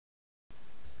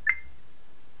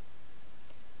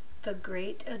The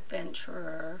Great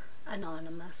Adventurer,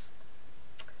 Anonymous.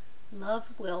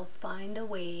 Love will find a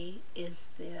way is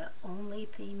the only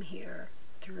theme here,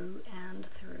 through and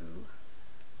through.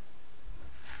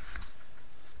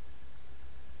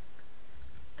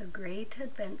 The Great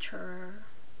Adventurer.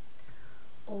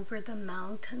 Over the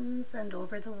mountains and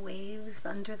over the waves,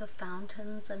 under the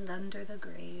fountains and under the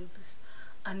graves,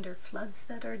 under floods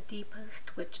that are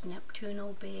deepest, which Neptune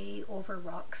obey, over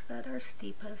rocks that are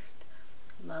steepest,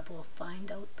 love will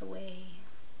find out the way.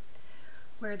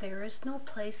 Where there is no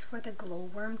place for the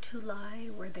glowworm to lie,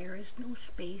 where there is no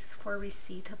space for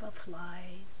receipt of a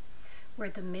fly, where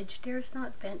the midge dares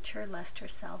not venture lest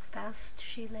herself fast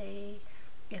she lay,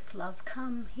 if love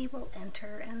come, he will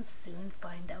enter and soon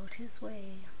find out his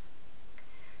way.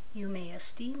 You may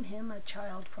esteem him a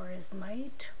child for his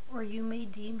might, or you may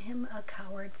deem him a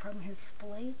coward from his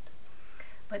flight.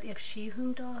 But if she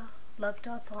whom love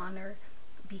doth honor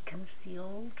be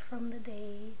concealed from the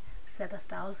day, set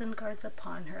 1,000 guards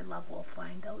upon her, love will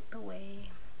find out the way.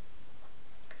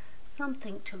 Some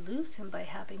think to lose him by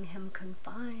having him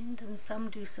confined, and some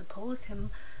do suppose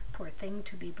him, poor thing,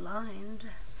 to be blind.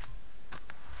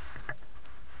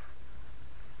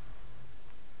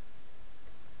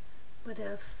 But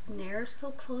if ne'er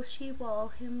so close ye wall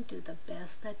him, do the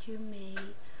best that you may.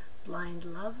 Blind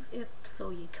love, if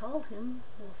so ye call him,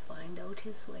 will find out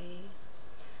his way.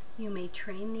 You may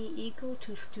train the eagle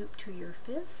to stoop to your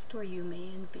fist, or you may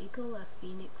inveigle a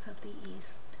phoenix of the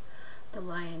east. The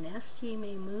lioness ye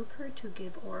may move her to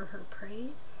give o'er her prey,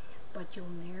 but you'll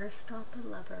ne'er stop a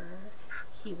lover,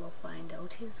 he will find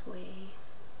out his way.